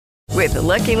With the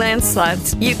Lucky Land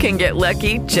Slots, you can get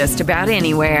lucky just about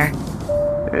anywhere.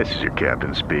 This is your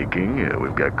captain speaking.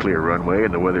 We've got clear runway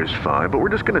and the weather's fine, but we're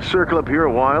just going to circle up here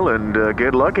a while and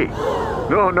get lucky.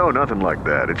 No, nothing like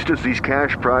that. It's just these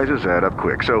cash prizes add up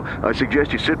quick. So I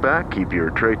suggest you sit back, keep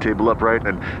your tray table upright,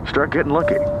 and start getting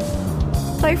lucky.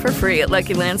 Play for free at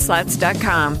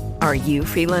LuckyLandSlots.com. Are you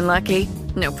feeling lucky?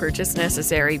 No purchase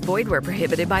necessary. Void where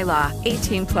prohibited by law.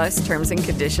 18 plus terms and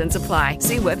conditions apply.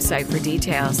 See website for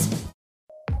details.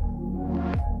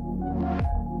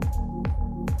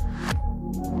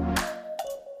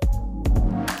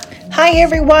 Hi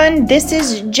everyone, this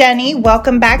is Jenny.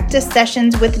 Welcome back to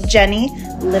Sessions with Jenny,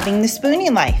 Living the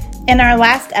Spoonie Life. In our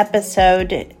last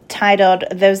episode titled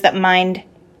Those That Mind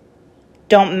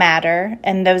Don't Matter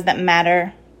and Those That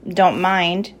Matter Don't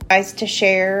Mind, guys to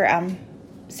share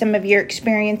some of your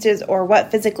experiences or what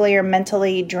physically or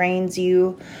mentally drains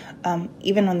you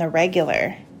even on the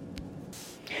regular.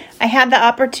 I had the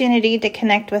opportunity to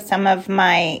connect with some of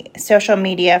my social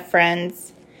media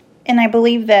friends, and I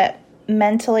believe that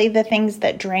mentally, the things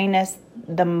that drain us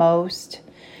the most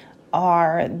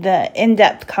are the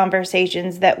in-depth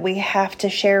conversations that we have to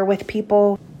share with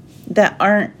people that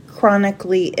aren't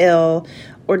chronically ill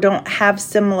or don't have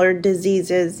similar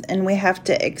diseases, and we have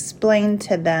to explain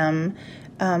to them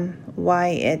why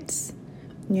it's,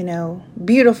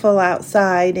 beautiful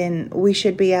outside and we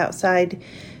should be outside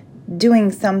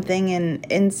doing something, and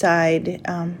inside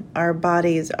our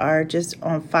bodies are just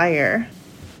on fire.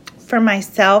 For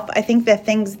myself, I think the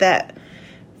things that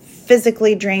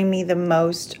physically drain me the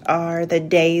most are the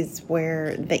days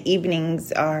where the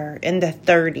evenings are in the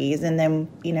 30s and then,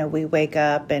 we wake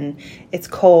up and it's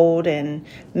cold and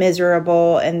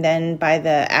miserable, and then by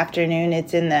the afternoon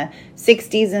it's in the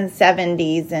 60s and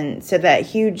 70s, and so that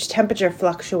huge temperature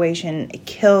fluctuation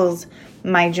kills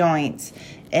my joints.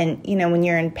 And, when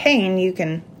you're in pain, you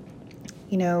can,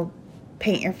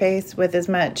 paint your face with as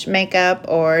much makeup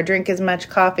or drink as much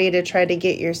coffee to try to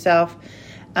get yourself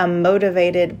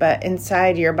motivated, but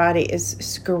inside your body is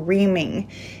screaming.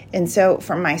 And so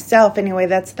for myself, anyway,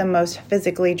 that's the most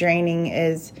physically draining,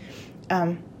 is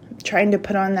trying to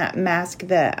put on that mask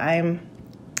that I'm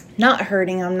not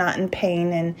hurting, I'm not in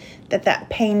pain, and that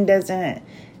pain doesn't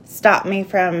stop me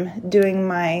from doing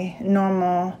my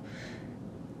normal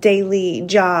daily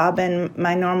job and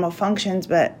my normal functions.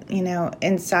 But,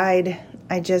 inside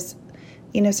I just,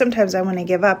 sometimes I want to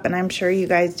give up, and I'm sure you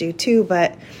guys do too,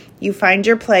 but you find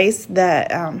your place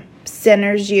that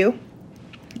centers you,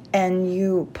 and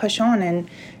you push on and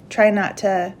try not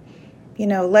to,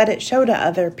 let it show to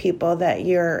other people that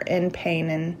you're in pain.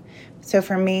 And so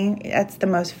for me, that's the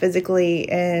most physically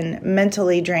and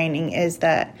mentally draining, is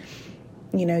that,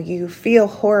 you feel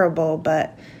horrible,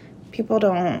 but people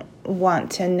don't want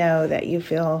to know that you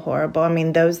feel horrible. I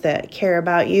mean, those that care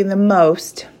about you the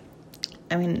most,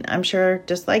 I'm sure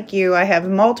just like you, I have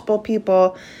multiple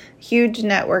people, huge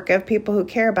network of people who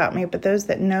care about me, but those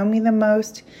that know me the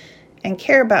most and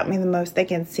care about me the most, they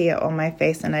can see it on my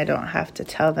face, and I don't have to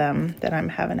tell them that I'm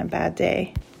having a bad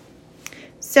day.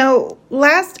 So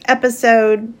last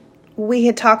episode, we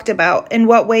had talked about in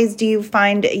what ways do you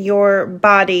find your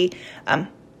body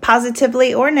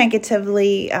positively or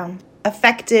negatively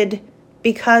affected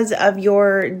because of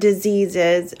your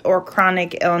diseases or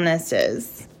chronic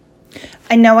illnesses.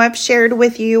 I know I've shared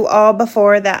with you all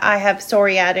before that I have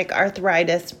psoriatic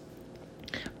arthritis,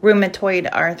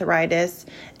 rheumatoid arthritis,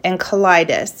 and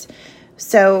colitis.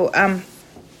 So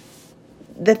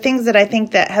the things that I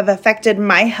think that have affected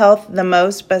my health the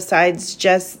most, besides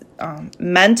just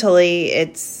mentally,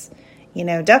 it's,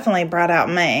 definitely brought out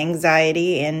my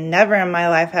anxiety, and never in my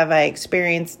life have I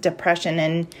experienced depression.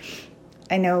 And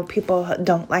I know people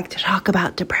don't like to talk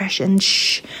about depression,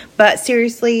 but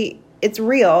seriously, it's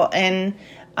real. And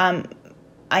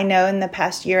I know in the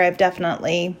past year, I've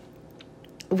definitely,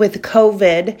 with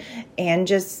COVID and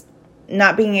just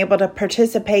not being able to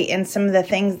participate in some of the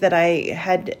things that I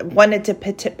had wanted to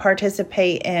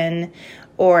participate in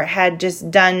or had just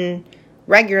done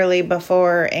regularly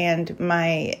before, and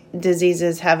my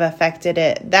diseases have affected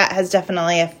it. That has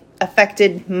definitely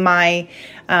affected my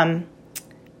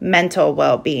mental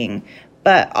well-being.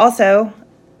 But also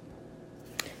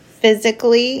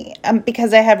physically,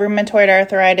 because I have rheumatoid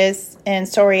arthritis and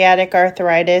psoriatic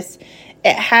arthritis,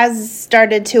 it has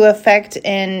started to affect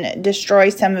and destroy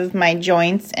some of my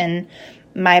joints, and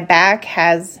my back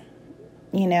has,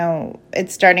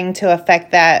 it's starting to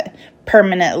affect that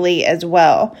permanently as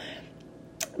well.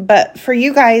 But for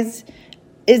you guys,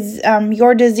 is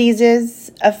your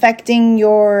diseases affecting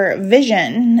your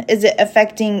vision? Is it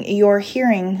affecting your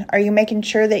hearing? Are you making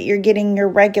sure that you're getting your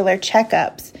regular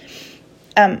checkups?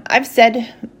 I've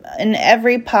said in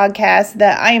every podcast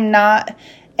that I am not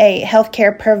a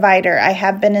healthcare provider. I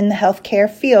have been in the healthcare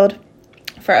field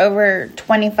for over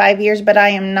 25 years, but I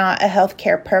am not a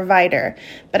healthcare provider.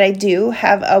 But I do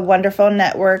have a wonderful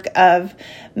network of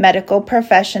medical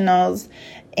professionals.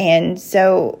 And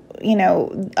so,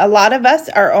 a lot of us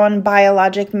are on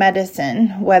biologic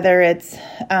medicine, whether it's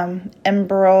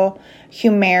Enbrel,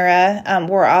 Humira.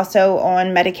 We're also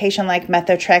on medication like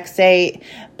methotrexate,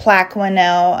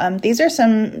 Plaquenil. These are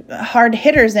some hard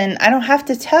hitters, and I don't have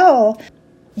to tell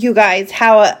you guys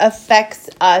how it affects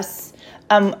us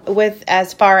with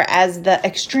as far as the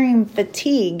extreme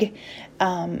fatigue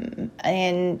and,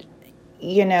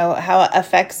 how it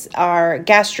affects our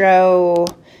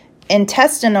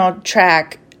gastrointestinal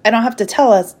tract. I don't have to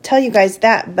tell you guys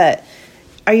that, but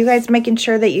are you guys making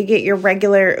sure that you get your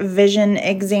regular vision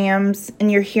exams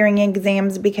and your hearing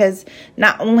exams? Because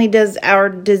not only does our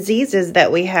diseases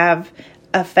that we have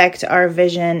affect our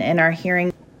vision and our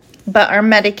hearing, but our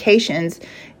medications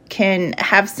can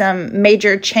have some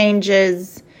major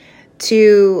changes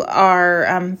to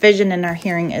our vision and our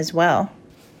hearing as well.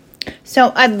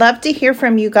 So I'd love to hear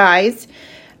from you guys,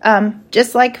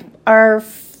 just like our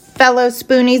fellow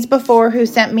Spoonies before who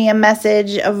sent me a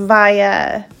message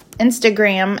via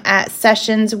Instagram at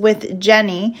Sessions with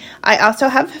Jenny. I also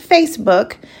have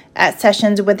Facebook at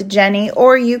Sessions with Jenny,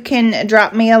 or you can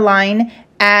drop me a line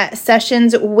at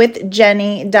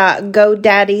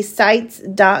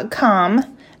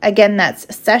sessionswithjenny.godaddysite.com. Again, that's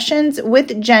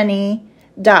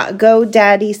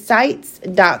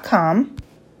sessionswithjenny.godaddysite.com.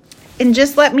 And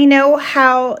just let me know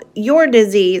how your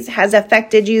disease has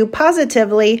affected you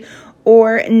positively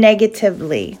or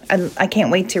negatively. I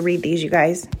can't wait to read these, you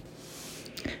guys.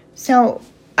 So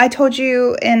I told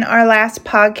you in our last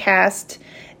podcast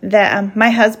that my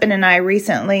husband and I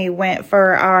recently went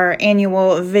for our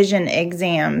annual vision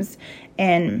exams.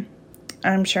 And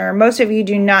I'm sure most of you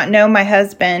do not know my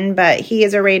husband, but he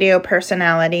is a radio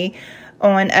personality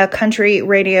on a country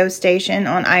radio station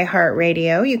on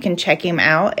iHeartRadio. You can check him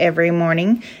out every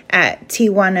morning at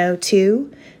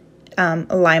T102,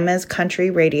 Lima's country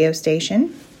radio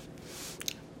station.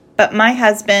 But my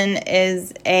husband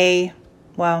is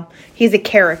he's a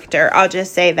character. I'll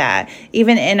just say that.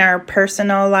 Even in our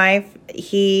personal life,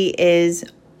 he is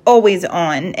always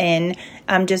on and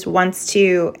just wants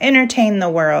to entertain the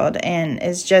world and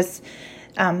is just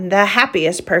the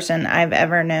happiest person I've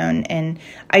ever known. And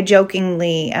I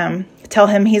jokingly tell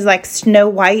him he's like Snow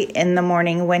White in the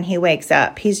morning when he wakes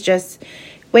up. He's just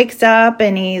wakes up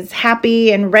and he's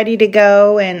happy and ready to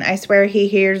go. And I swear he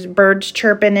hears birds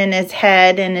chirping in his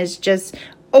head and is just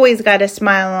always got a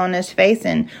smile on his face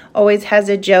and always has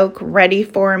a joke ready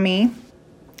for me.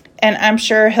 And I'm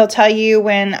sure he'll tell you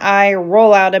when I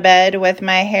roll out of bed with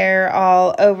my hair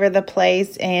all over the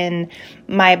place and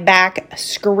my back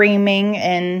screaming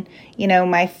and,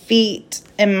 my feet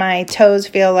and my toes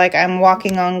feel like I'm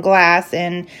walking on glass.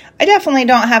 And I definitely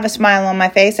don't have a smile on my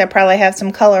face. I probably have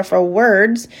some colorful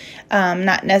words,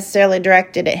 not necessarily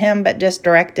directed at him, but just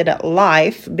directed at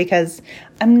life, because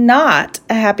I'm not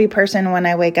a happy person when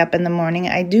I wake up in the morning.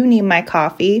 I do need my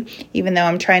coffee, even though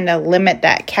I'm trying to limit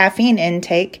that caffeine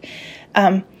intake.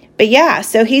 But yeah,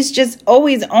 so he's just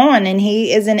always on, and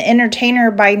he is an entertainer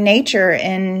by nature,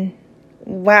 and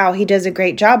wow, he does a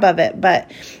great job of it. But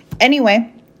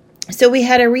anyway, so we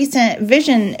had a recent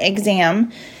vision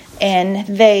exam, and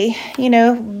they,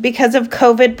 because of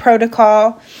COVID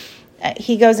protocol,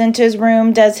 he goes into his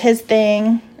room, does his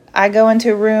thing. I go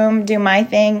into a room, do my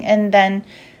thing, and then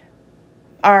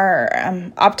our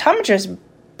optometrist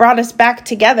brought us back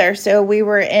together. So we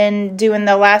were in doing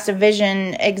the last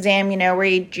vision exam, where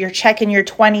you're checking your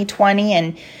 20/20,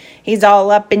 and he's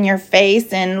all up in your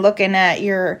face and looking at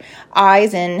your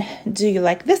eyes. And do you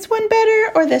like this one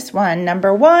better or this one?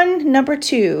 Number 1, number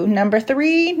 2, number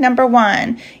 3, number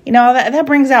 1. That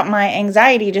brings out my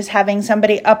anxiety just having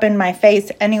somebody up in my face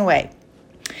anyway.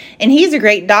 And he's a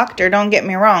great doctor, don't get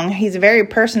me wrong. He's very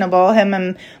personable. Him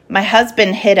and my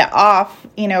husband hit it off,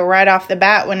 right off the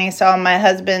bat when he saw my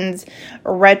husband's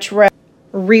retro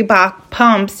Reebok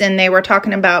pumps. And they were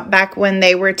talking about back when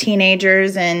they were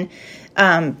teenagers and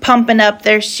pumping up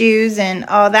their shoes and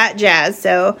all that jazz.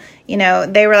 So,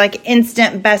 they were like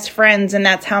instant best friends. And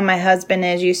that's how my husband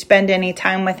is. You spend any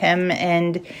time with him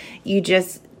and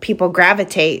people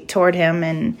gravitate toward him.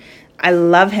 And I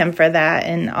love him for that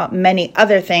and many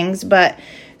other things. But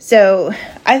so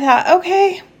I thought,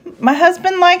 okay, my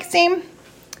husband likes him.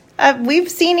 We've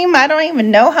seen him, I don't even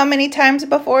know how many times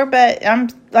before, but I'm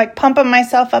like pumping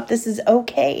myself up. This is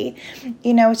okay.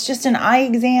 It's just an eye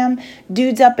exam.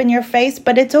 Dude's up in your face,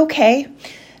 but it's okay.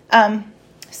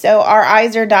 So our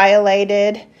eyes are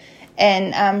dilated.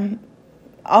 And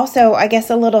also, I guess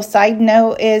a little side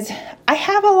note is I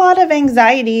have a lot of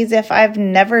anxieties if I've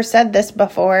never said this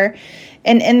before.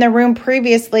 And in the room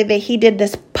previously, he did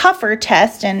this puffer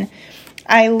test, and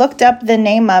I looked up the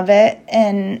name of it,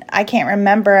 and I can't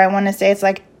remember. I want to say it's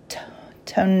like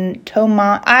I'm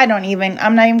not even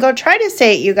going to try to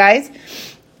say it, you guys.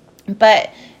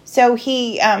 But so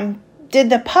he did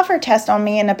the puffer test on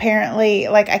me, and apparently,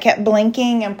 like, I kept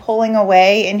blinking and pulling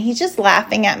away, and he's just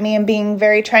laughing at me and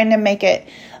trying to make it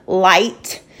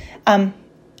light.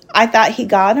 I thought he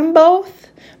got them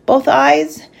both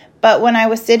eyes. But when I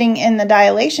was sitting in the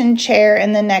dilation chair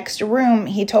in the next room,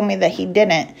 he told me that he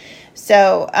didn't.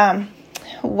 So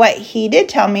what he did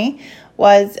tell me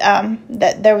was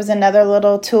that there was another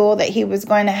little tool that he was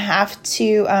going to have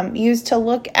to use to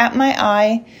look at my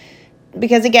eye.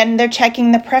 Because, again, they're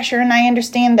checking the pressure, and I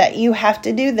understand that you have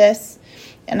to do this.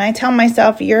 And I tell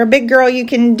myself, you're a big girl, you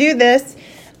can do this.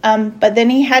 But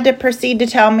then he had to proceed to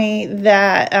tell me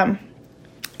that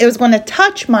it was going to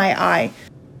touch my eye.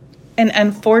 And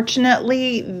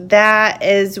unfortunately, that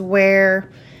is where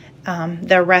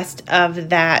the rest of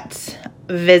that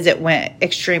visit went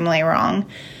extremely wrong.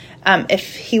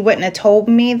 If he wouldn't have told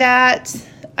me that,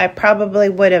 I probably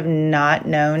would have not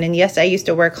known. And yes, I used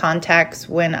to wear contacts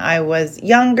when I was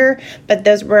younger, but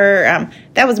those were,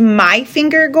 that was my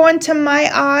finger going to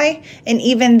my eye. And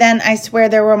even then, I swear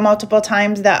there were multiple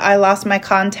times that I lost my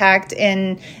contact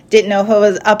and didn't know if it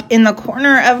was up in the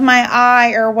corner of my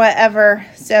eye or whatever.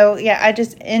 So yeah, I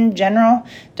just, in general,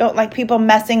 don't like people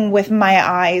messing with my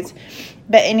eyes.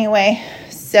 But anyway,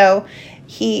 so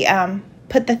he,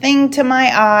 put the thing to my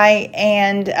eye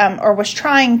and, or was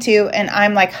trying to, and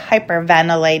I'm like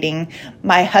hyperventilating.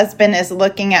 My husband is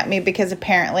looking at me because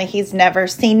apparently he's never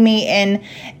seen me in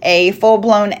a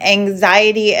full-blown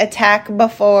anxiety attack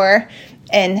before.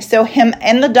 And so him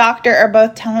and the doctor are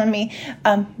both telling me,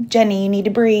 Jenny, you need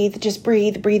to breathe. Just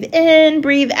breathe in,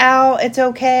 breathe out. It's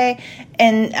okay.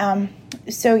 And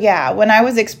so yeah, when I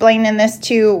was explaining this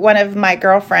to one of my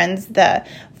girlfriends the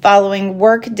following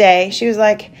work day, she was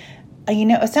like,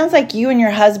 it sounds like you and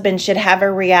your husband should have a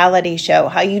reality show,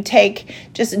 how you take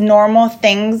just normal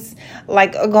things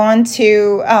like going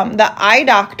to the eye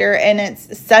doctor, and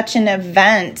it's such an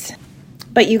event.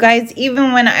 But you guys,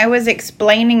 even when I was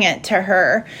explaining it to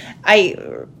her, I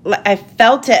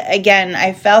felt it again.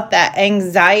 I felt that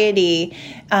anxiety.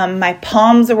 My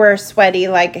palms were sweaty,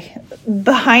 like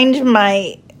behind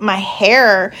my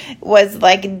hair was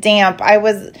like damp. I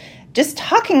was just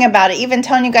talking about it, even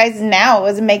telling you guys now,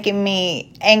 was making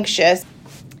me anxious.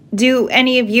 Do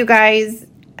any of you guys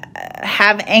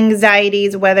have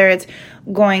anxieties, whether it's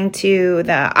going to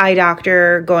the eye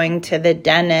doctor, going to the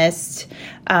dentist,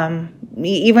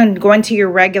 even going to your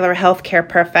regular healthcare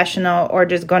professional, or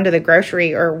just going to the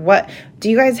grocery, or what? Do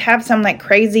you guys have some like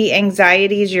crazy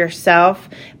anxieties yourself?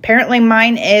 Apparently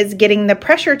mine is getting the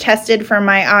pressure tested for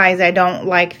my eyes. I don't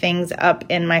like things up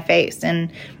in my face.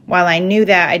 And while I knew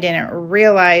that, I didn't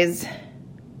realize,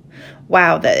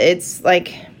 wow, that it's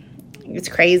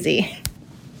crazy.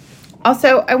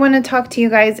 Also, I want to talk to you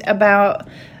guys about,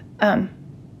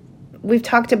 we've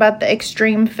talked about the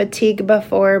extreme fatigue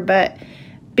before, but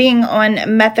being on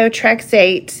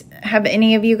methotrexate, have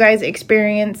any of you guys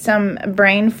experienced some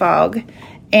brain fog?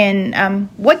 And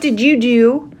what did you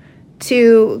do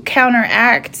to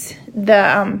counteract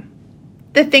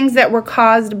the things that were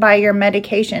caused by your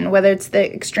medication, whether it's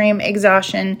the extreme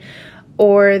exhaustion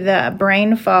or the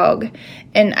brain fog?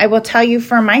 And I will tell you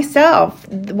for myself,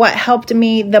 what helped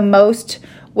me the most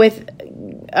with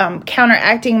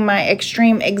counteracting my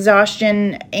extreme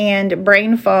exhaustion and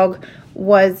brain fog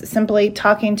was simply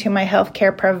talking to my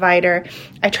healthcare provider.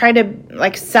 I try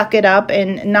to suck it up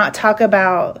and not talk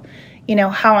about,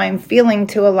 how I'm feeling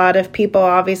to a lot of people.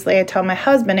 Obviously, I tell my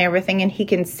husband everything and he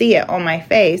can see it on my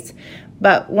face.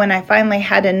 But when I finally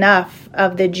had enough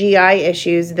of the GI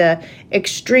issues, the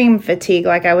extreme fatigue,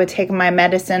 like I would take my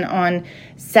medicine on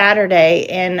Saturday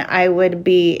and I would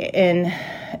be in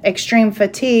extreme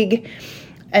fatigue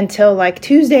until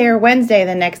Tuesday or Wednesday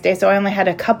the next day. So I only had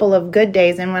a couple of good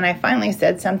days. And when I finally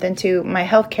said something to my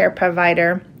healthcare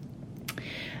provider,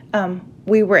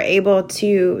 we were able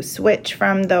to switch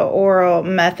from the oral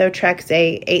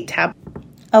methotrexate 8 tablets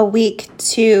a week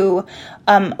to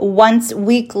once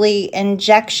weekly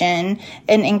injection,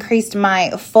 and increased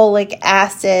my folic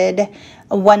acid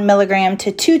 1 milligram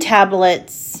to 2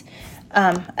 tablets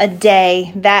a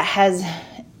day. That has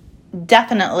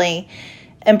definitely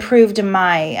improved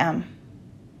my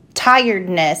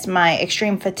tiredness, my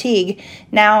extreme fatigue.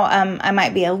 Now I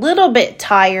might be a little bit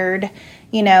tired,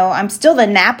 I'm still the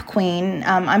nap queen.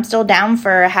 I'm still down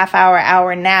for a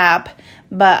hour nap,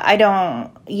 but I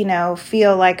don't,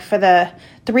 feel like for the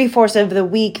 3/4 of the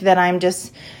week that I'm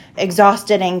just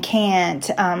exhausted and can't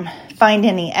find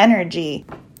any energy.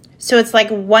 So it's like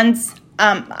once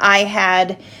I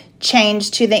had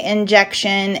changed to the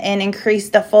injection and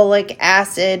increased the folic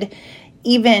acid,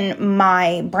 even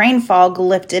my brain fog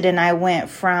lifted, and I went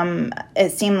from,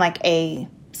 it seemed like a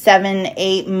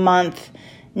 7-8 month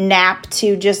nap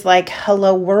to just like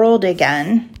hello world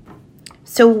again.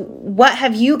 So what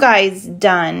have you guys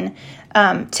done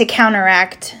to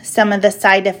counteract some of the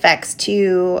side effects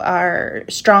to our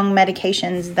strong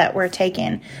medications that we're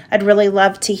taking? I'd really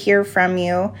love to hear from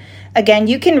you. Again,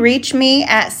 you can reach me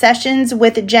at Sessions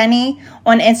with Jenny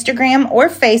on Instagram or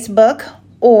Facebook,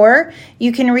 or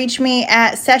you can reach me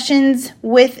at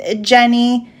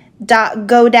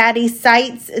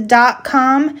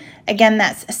sessionswithjenny.godaddysite.com. Again,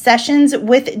 that's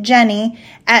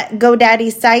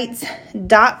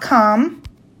sessionswithjenny@godaddysite.com.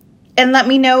 And let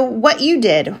me know what you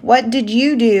did. What did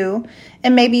you do?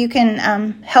 And maybe you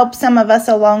can help some of us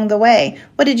along the way.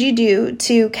 What did you do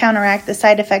to counteract the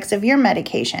side effects of your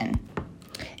medication?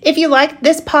 If you like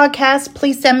this podcast,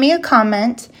 please send me a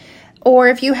comment. Or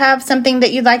if you have something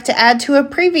that you'd like to add to a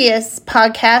previous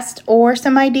podcast or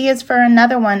some ideas for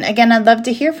another one, again, I'd love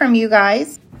to hear from you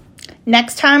guys.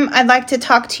 Next time, I'd like to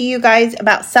talk to you guys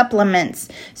about supplements,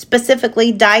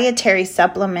 specifically dietary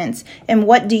supplements, and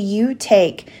what do you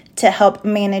take to help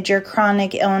manage your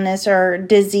chronic illness or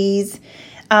disease.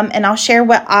 And I'll share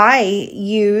what I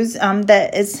use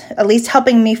that is at least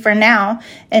helping me for now.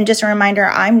 And just a reminder,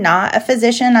 I'm not a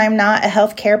physician. I'm not a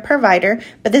healthcare provider,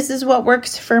 but this is what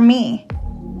works for me.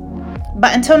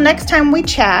 But until next time we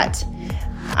chat,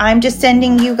 I'm just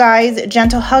sending you guys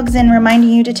gentle hugs and reminding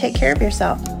you to take care of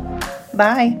yourself.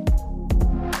 Bye.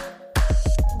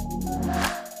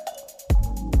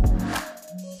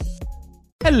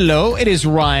 Hello, it is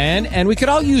Ryan, and we could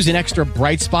all use an extra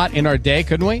bright spot in our day,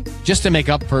 couldn't we? Just to make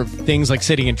up for things like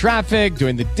sitting in traffic,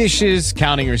 doing the dishes,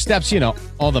 counting your steps,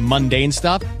 all the mundane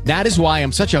stuff. That is why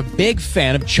I'm such a big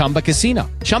fan of Chumba Casino.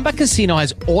 Chumba Casino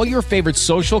has all your favorite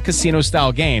social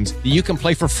casino-style games that you can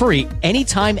play for free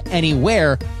anytime,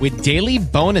 anywhere with daily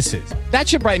bonuses. That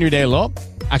should brighten your day a little.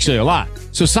 Actually, a lot.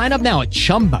 So sign up now at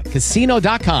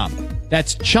ChumbaCasino.com.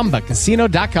 That's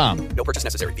ChumbaCasino.com. No purchase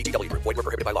necessary. VGW Group. Void where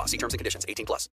prohibited by law. See terms and conditions. 18+.